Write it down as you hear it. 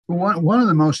One of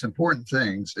the most important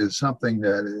things is something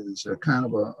that is a kind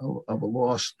of a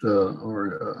lost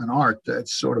or an art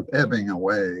that's sort of ebbing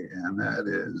away, and that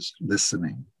is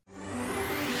listening.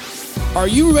 Are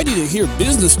you ready to hear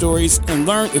business stories and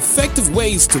learn effective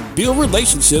ways to build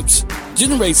relationships,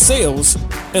 generate sales,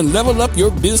 and level up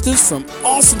your business from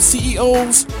awesome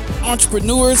CEOs,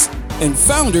 entrepreneurs, and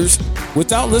founders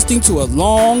without listening to a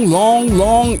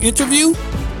long interview?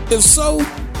 If so,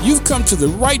 you've come to the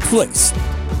right place.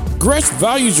 Gresh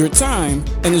values your time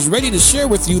and is ready to share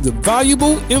with you the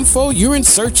valuable info you're in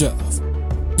search of.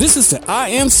 This is the I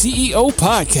Am CEO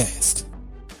podcast.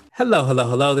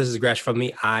 Hello. This is Gresh from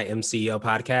the I Am CEO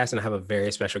podcast, and I have a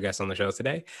very special guest on the show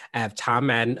today. I have Tom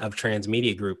Madden of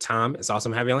Transmedia Group. Tom, it's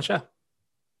awesome having you on the show.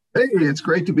 Hey, it's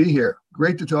great to be here.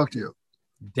 Great to talk to you.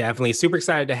 Definitely super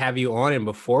excited to have you on. And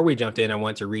before we jumped in, I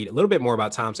want to read a little bit more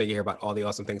about Tom so you hear about all the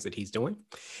awesome things that he's doing.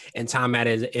 And Tom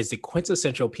Madden is the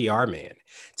quintessential PR man.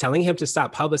 Telling him to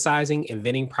stop publicizing,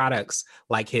 inventing products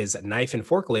like his knife and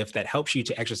forklift that helps you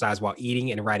to exercise while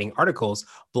eating and writing articles,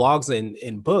 blogs,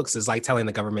 and books is like telling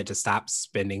the government to stop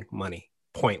spending money.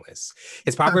 Pointless.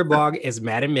 His popular blog is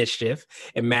Madden Mischief,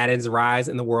 and Madden's rise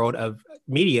in the world of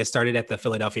media started at the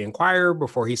Philadelphia Inquirer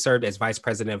before he served as vice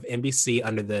president of NBC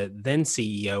under the then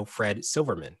CEO, Fred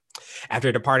Silverman.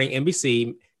 After departing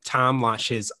NBC, Tom launched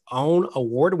his own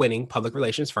award-winning public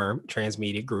relations firm,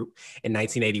 Transmedia Group, in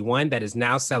 1981 that is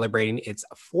now celebrating its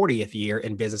 40th year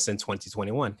in business in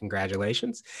 2021.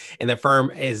 Congratulations. And the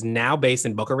firm is now based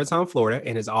in Boca Raton, Florida,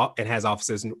 and has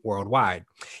offices worldwide.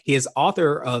 He is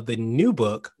author of the new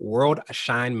book, World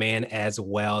Shine Man, as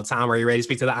well. Tom, are you ready to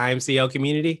speak to the IMCO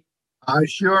community? I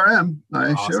sure am.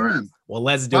 Awesome. Well,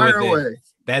 let's do it. Away.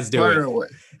 Let's do it. Away.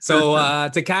 So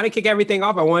to kind of kick everything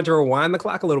off, I wanted to rewind the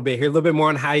clock a little bit, hear a little bit more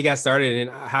on how you got started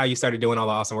and how you started doing all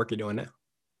the awesome work you're doing now.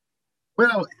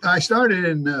 Well, I started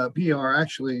in PR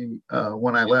actually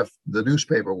when I left the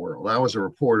newspaper world. I was a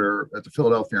reporter at the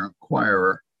Philadelphia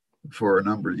Inquirer for a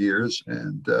number of years,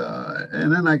 and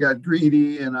then I got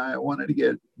greedy and I wanted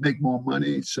to make more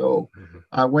money, so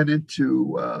I went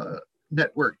into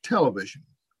network television.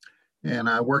 And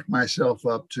I worked myself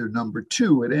up to number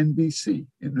 2 at NBC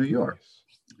in New York.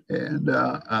 And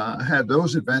I had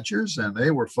those adventures, and they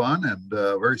were fun and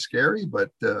very scary, but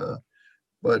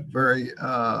very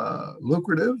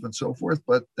lucrative and so forth.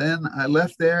 But then I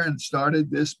left there and started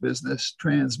this business,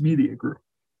 Transmedia Group.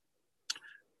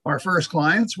 Our first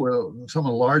clients were some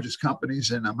of the largest companies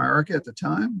in America at the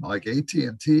time, like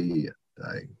AT&T.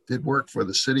 I did work for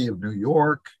the city of New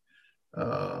York.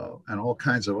 And all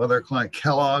kinds of other clients,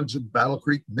 Kellogg's in Battle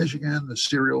Creek, Michigan, the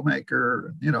cereal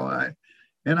maker.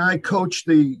 I coached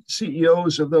the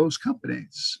CEOs of those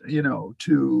companies,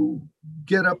 to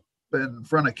get up in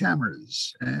front of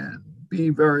cameras and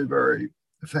be very, very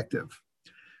effective.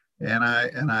 And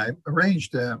I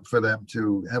arranged for them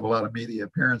to have a lot of media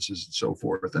appearances and so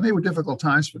forth. And they were difficult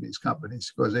times for these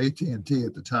companies because AT&T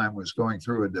at the time was going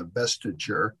through a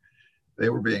divestiture. They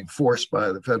were being forced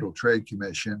by the Federal Trade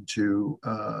Commission to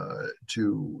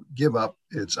give up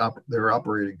their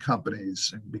operating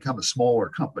companies and become a smaller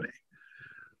company.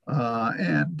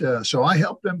 So I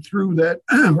helped them through that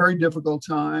very difficult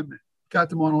time, got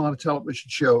them on a lot of television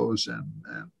shows,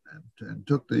 and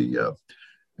took the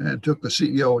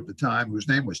CEO at the time, whose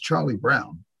name was Charlie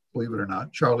Brown, believe it or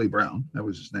not, Charlie Brown, that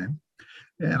was his name.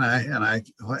 And I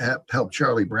helped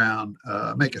Charlie Brown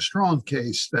make a strong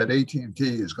case that AT&T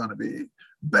is going to be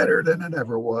better than it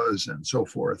ever was, and so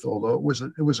forth. Although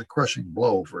it was a crushing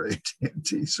blow for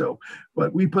AT&T.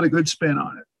 But we put a good spin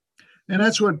on it, and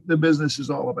that's what the business is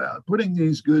all about: putting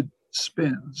these good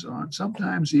spins on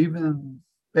sometimes even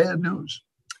bad news.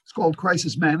 It's called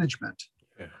crisis management.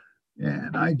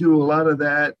 And I do a lot of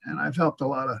that, and I've helped a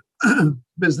lot of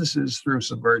businesses through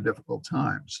some very difficult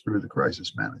times through the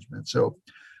crisis management.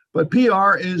 But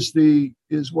PR is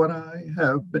what I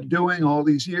have been doing all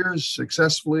these years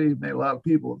successfully, made a lot of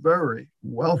people very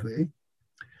wealthy,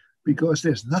 because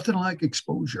there's nothing like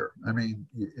exposure. I mean,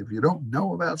 if you don't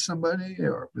know about somebody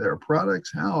or their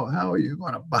products, how are you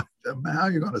going to buy them? How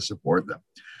are you going to support them?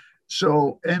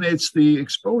 And it's the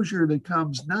exposure that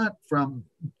comes not from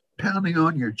pounding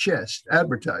on your chest,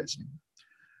 advertising.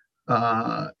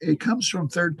 It comes from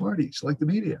third parties like the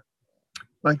media,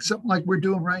 like something like we're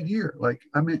doing right here.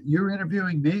 You're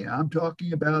interviewing me, I'm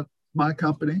talking about my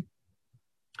company.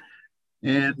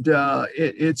 And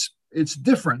it's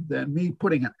different than me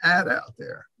putting an ad out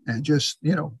there and just,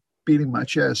 beating my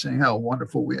chest saying how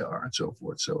wonderful we are and so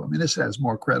forth. So, this has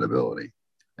more credibility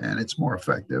and it's more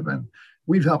effective. And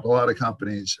we've helped a lot of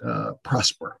companies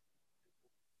prosper.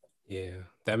 Yeah,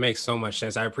 that makes so much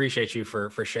sense. I appreciate you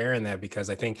for sharing that, because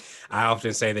I think I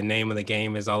often say the name of the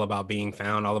game is all about being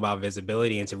found, all about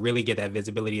visibility, and to really get that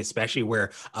visibility, especially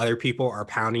where other people are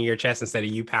pounding your chest instead of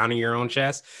you pounding your own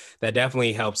chest, that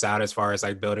definitely helps out as far as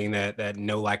like building that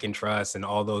know, like, and trust, and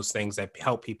all those things that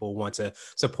help people want to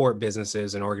support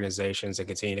businesses and organizations and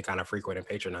continue to kind of frequent and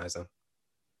patronize them.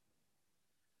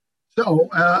 So,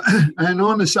 and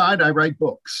on the side, I write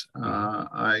books.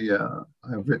 I've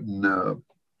written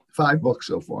 5 books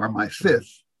so far. My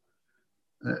 5th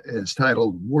is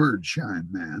titled Word Shine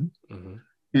Man. Mm-hmm.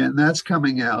 And that's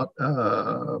coming out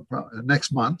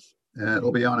next month.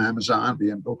 It'll be on Amazon, be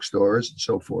in bookstores and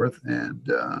so forth. And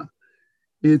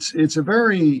it's a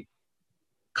very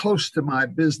close to my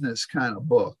business kind of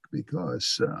book,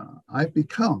 because I've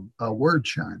become a word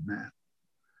shine man.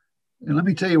 And let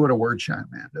me tell you what a word shine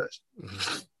man does.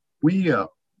 Mm-hmm.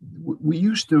 We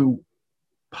used to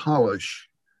polish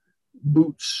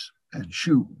boots and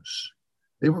shoes.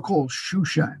 They were called shoe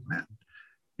shine men.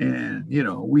 And,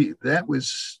 that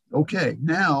was okay.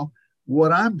 Now,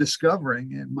 what I'm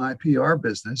discovering in my PR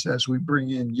business, as we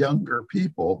bring in younger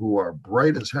people who are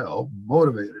bright as hell,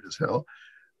 motivated as hell,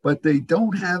 but they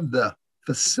don't have the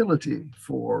facility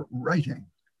for writing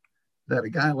that a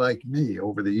guy like me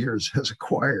over the years has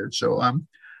acquired.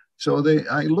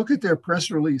 I look at their press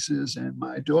releases, and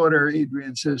my daughter,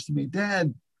 Adrienne, says to me,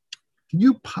 Dad, can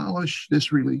you polish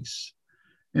this release?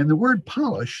 And the word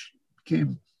polish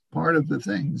became part of the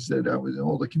things that I was,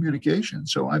 all the communication.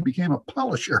 So I became a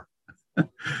polisher. And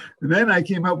then I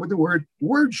came up with the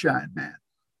word shine man.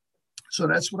 So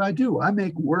that's what I do. I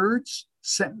make words,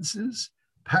 sentences,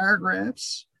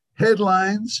 paragraphs,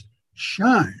 headlines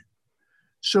shine.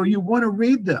 So you want to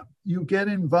read them. You get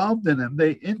involved in them.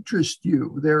 They interest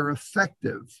you. They're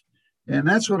effective. And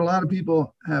that's what a lot of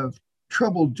people have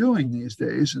trouble doing these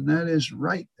days, and that is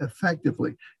write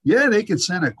effectively. Yeah, they could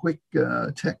send a quick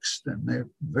text, and they're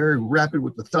very rapid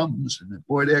with the thumbs, and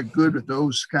boy, they're good with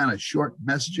those kind of short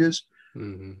messages.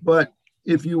 Mm-hmm. But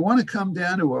if you want to come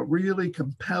down to a really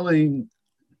compelling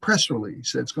press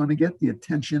release that's going to get the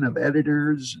attention of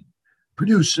editors,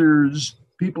 producers,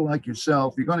 people like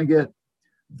yourself, you're going to get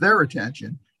their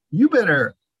attention, you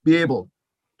better be able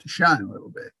to shine a little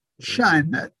bit.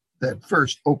 Shine that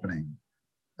first opening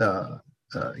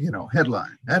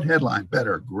headline. That headline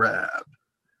better grab.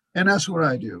 And that's what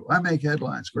I do. I make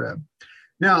headlines grab.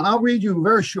 Now, I'll read you a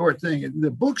very short thing.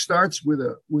 The book starts with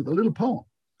a little poem.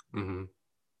 Mm-hmm.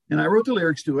 And I wrote the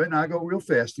lyrics to it, and I go real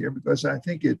fast here because I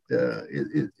think it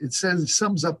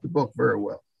sums up the book very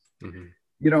well. Mm-hmm.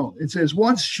 It says,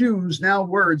 once shoes, now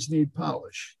words need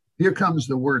polish. Here comes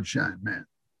the word shine man.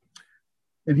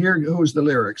 And here goes the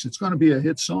lyrics. It's going to be a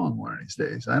hit song one of these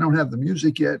days. I don't have the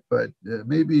music yet, but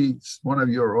maybe one of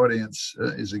your audience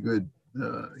is a good,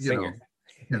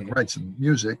 can write some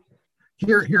music.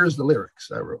 Here's the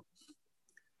lyrics I wrote.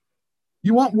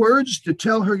 You want words to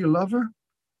tell her you love her,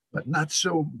 but not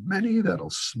so many that'll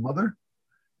smother.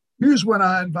 Here's what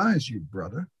I advise you,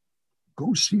 brother.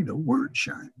 Go see the word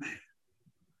shine man.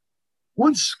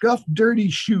 Once scuffed, dirty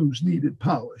shoes needed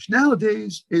polish.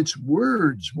 Nowadays, it's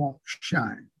words won't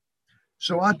shine.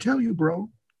 So I tell you, bro,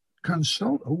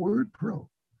 consult a word pro.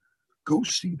 Go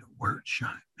see the word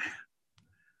shine man.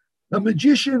 A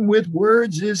magician with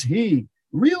words is he.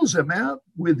 Reels them out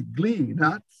with glee,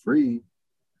 not free.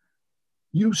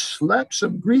 You slap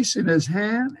some grease in his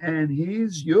hand, and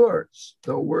he's yours,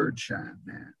 the word shine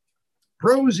man.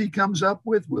 Prose he comes up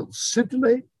with will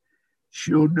scintillate.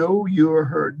 She'll know you're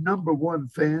her number one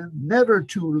fan. Never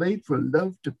too late for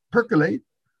love to percolate.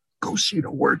 Go see the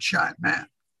word shine man.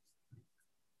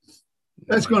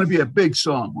 That's going to be a big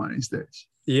song one of these days.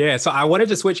 Yeah. So I wanted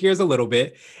to switch gears a little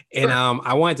bit. And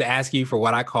I wanted to ask you for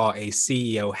what I call a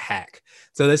CEO hack.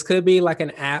 So this could be like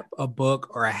an app, a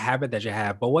book, or a habit that you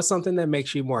have. But what's something that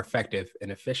makes you more effective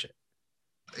and efficient?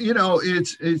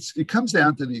 It comes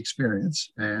down to the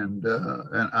experience, and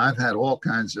I've had all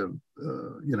kinds of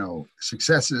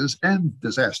successes and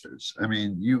disasters. I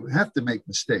mean, you have to make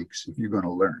mistakes if you're going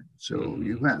to learn. So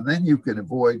then you can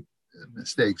avoid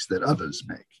mistakes that others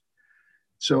make.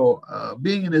 So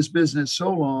being in this business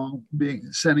so long,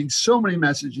 sending so many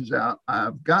messages out,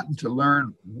 I've gotten to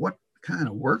learn what kind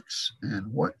of works and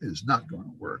what is not going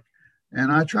to work, and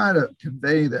I try to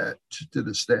convey that to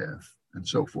the staff and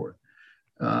so forth.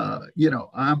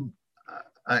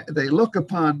 They look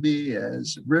upon me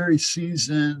as a very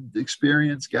seasoned,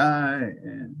 experienced guy,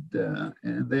 and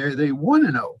they want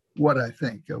to know what I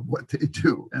think of what they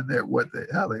do and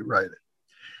how they write it.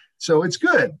 So it's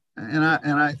good, and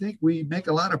I think we make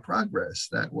a lot of progress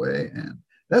that way, and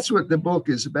that's what the book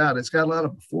is about. It's got a lot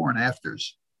of before and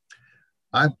afters.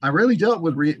 I really dealt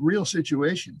with real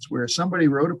situations where somebody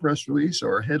wrote a press release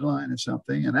or a headline or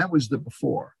something, and that was the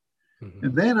before. Mm-hmm.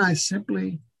 And then I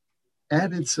simply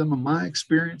added some of my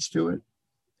experience to it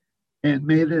and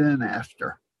made it an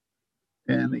after.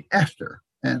 And the after,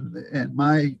 and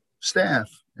my staff,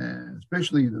 and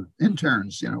especially the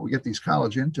interns, we get these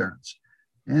college interns,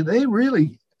 and they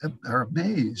really are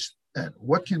amazed at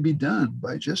what can be done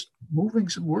by just moving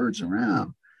some words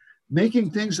around, making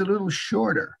things a little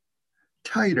shorter,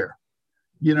 tighter.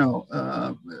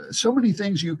 So many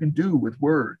things you can do with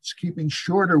words, keeping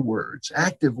shorter words,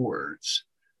 active words,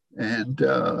 and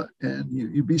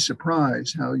you'd be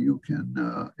surprised how you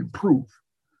can improve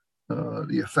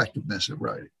the effectiveness of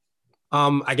writing.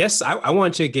 I guess I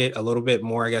want to get a little bit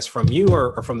more, I guess, from you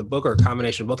or from the book, or a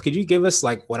combination of both. Could you give us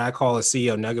like what I call a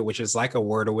CEO nugget, which is like a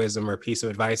word of wisdom or a piece of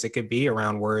advice? It could be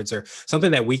around words or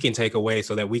something that we can take away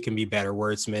so that we can be better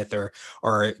wordsmith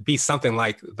or be something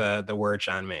like the word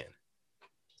John Mann.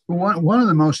 One of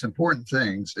the most important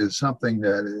things is something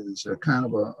that is a kind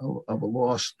of a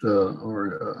lost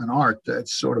or an art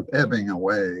that's sort of ebbing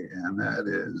away, and that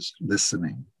is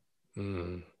listening.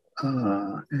 Mm.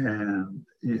 And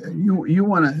you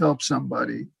want to help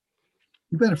somebody,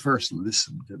 you better first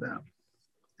listen to them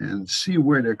and see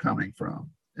where they're coming from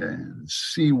and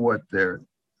see what they're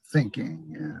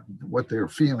thinking and what their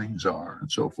feelings are and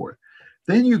so forth.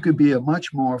 Then you could be a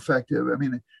much more effective. I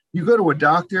mean, you go to a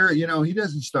doctor, he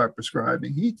doesn't start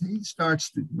prescribing. He starts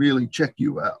to really check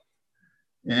you out.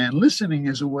 And listening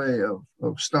is a way of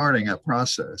starting a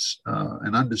process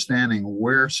and understanding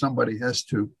where somebody has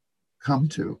to come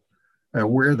to,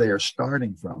 where they are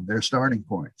starting from, their starting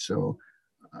point. So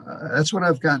that's what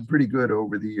I've gotten pretty good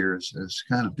over the years, is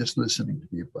kind of just listening to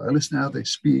people. I listen to how they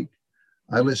speak.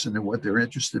 I listen to what they're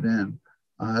interested in.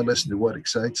 I listen to what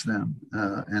excites them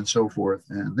and so forth.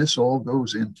 And this all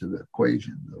goes into the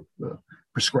equation of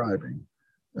prescribing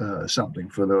something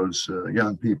for those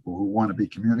young people who want to be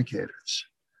communicators.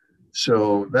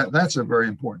 So that's a very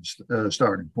important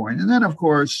starting point. And then, of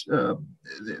course,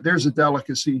 there's a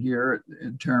delicacy here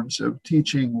in terms of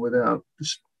teaching without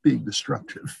being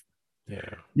destructive.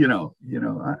 Yeah. And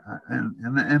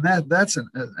that's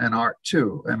an art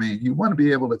too. I mean, you want to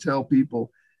be able to tell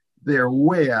people they're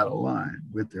way out of line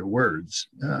with their words,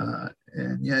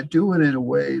 and yet do it in a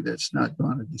way that's not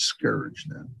going to discourage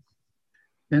them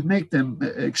and make them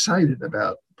excited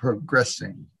about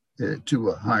progressing to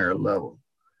a higher level.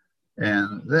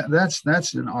 And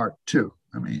that's an art too.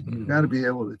 I mean, you've got to be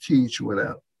able to teach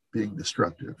without being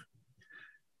destructive.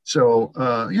 So,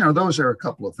 those are a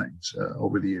couple of things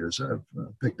over the years I've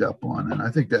picked up on. And I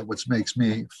think that what makes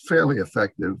me a fairly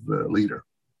effective leader.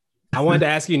 I wanted to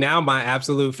ask you now my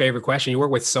absolute favorite question. You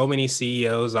work with so many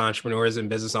CEOs, entrepreneurs, and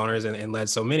business owners, and led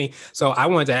so many. So I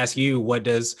wanted to ask you, what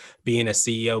does being a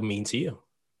CEO mean to you?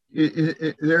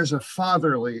 There's a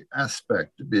fatherly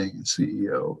aspect to being a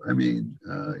CEO. I mean,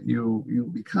 you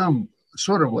become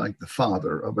sort of like the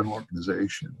father of an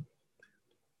organization.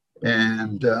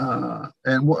 And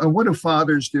what do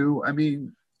fathers do? I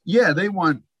mean, yeah, they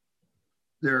want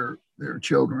their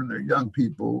children, their young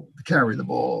people to carry the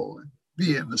ball and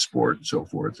be in the sport and so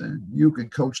forth. And you can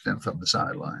coach them from the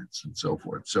sidelines and so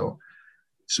forth. So,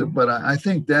 but I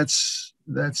think that's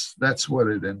what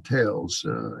it entails,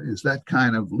 is that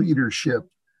kind of leadership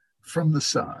from the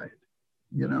side,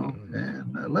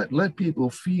 and let people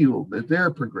feel that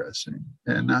they're progressing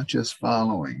and not just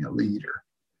following a leader.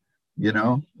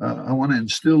 I want to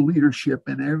instill leadership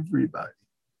in everybody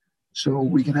so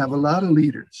we can have a lot of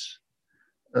leaders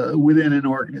within an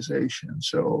organization.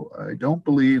 So I don't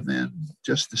believe in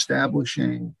just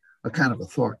establishing a kind of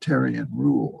authoritarian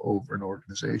rule over an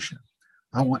organization.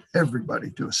 I want everybody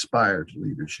to aspire to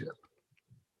leadership,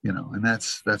 and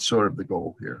that's sort of the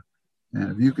goal here.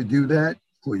 And if you could do that,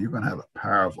 well, you're going to have a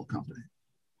powerful company.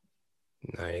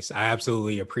 Nice. I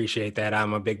absolutely appreciate that.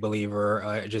 I'm a big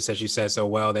believer, just as you said so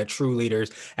well, that true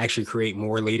leaders actually create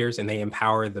more leaders and they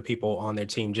empower the people on their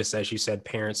team, just as you said,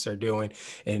 parents are doing,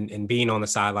 and being on the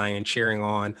sideline and cheering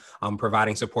on,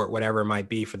 providing support, whatever it might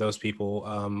be for those people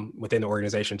within the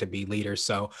organization to be leaders.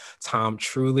 So Tom,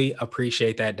 truly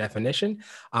appreciate that definition.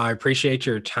 I appreciate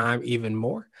your time even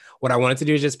more. What I wanted to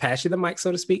do is just pass you the mic,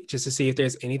 so to speak, just to see if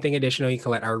there's anything additional you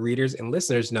can let our readers and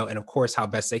listeners know, and of course, how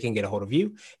best they can get a hold of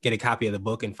you, get a copy of the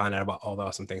book, and find out about all the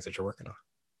awesome things that you're working on.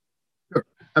 Sure.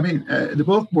 I mean, the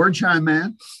book, Word Chime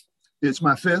Man, it's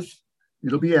my fifth.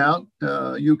 It'll be out.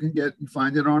 You can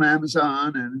find it on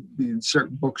Amazon and be in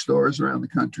certain bookstores around the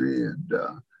country.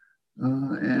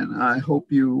 And I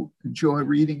hope you enjoy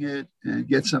reading it and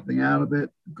get something out of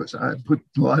it, because I put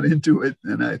a lot into it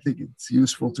and I think it's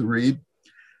useful to read.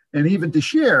 and even to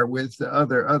share with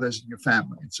others in your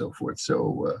family and so forth.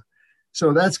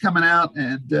 So that's coming out.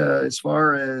 And as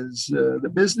far as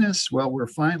the business, well, we're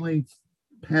finally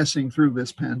passing through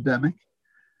this pandemic,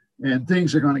 and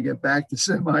things are going to get back to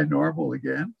semi-normal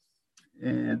again.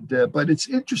 And but it's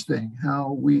interesting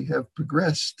how we have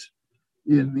progressed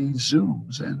in these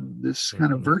Zooms and this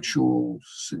kind of virtual,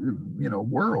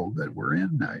 world that we're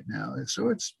in right now. So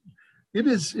it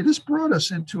has brought us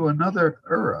into another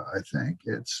era. I think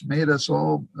it's made us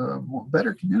all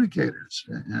better communicators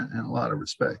in a lot of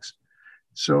respects.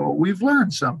 So we've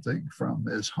learned something from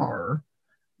this horror,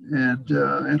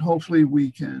 and hopefully we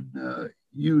can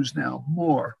use now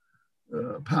more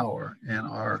power in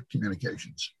our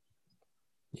communications.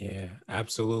 Yeah,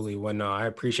 absolutely. Well, no, I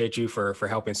appreciate you for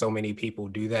helping so many people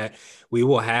do that. We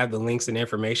will have the links and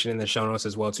information in the show notes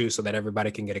as well, too, so that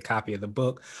everybody can get a copy of the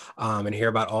book and hear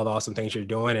about all the awesome things you're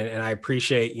doing. And I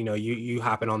appreciate, you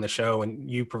hopping on the show and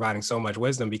you providing so much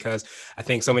wisdom, because I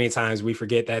think so many times we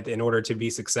forget that in order to be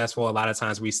successful, a lot of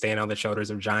times we stand on the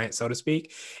shoulders of giants, so to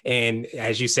speak. And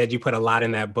as you said, you put a lot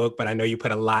in that book, but I know you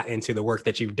put a lot into the work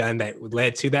that you've done that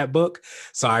led to that book.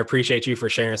 So I appreciate you for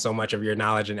sharing so much of your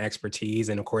knowledge and expertise,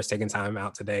 and of course, taking time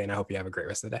out today. And I hope you have a great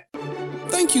rest of the day.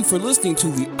 Thank you for listening to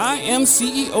the I Am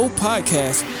CEO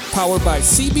podcast, powered by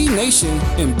CB Nation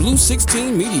and Blue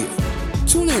 16 Media.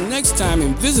 Tune in next time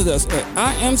and visit us at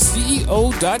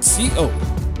imceo.co.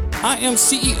 I Am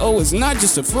CEO is not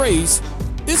just a phrase,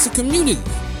 it's a community.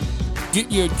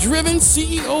 Get your driven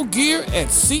CEO gear at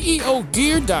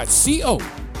ceogear.co.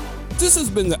 This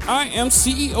has been the I Am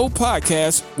CEO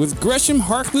podcast with Gresham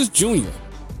Harkless Jr.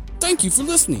 Thank you for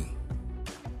listening.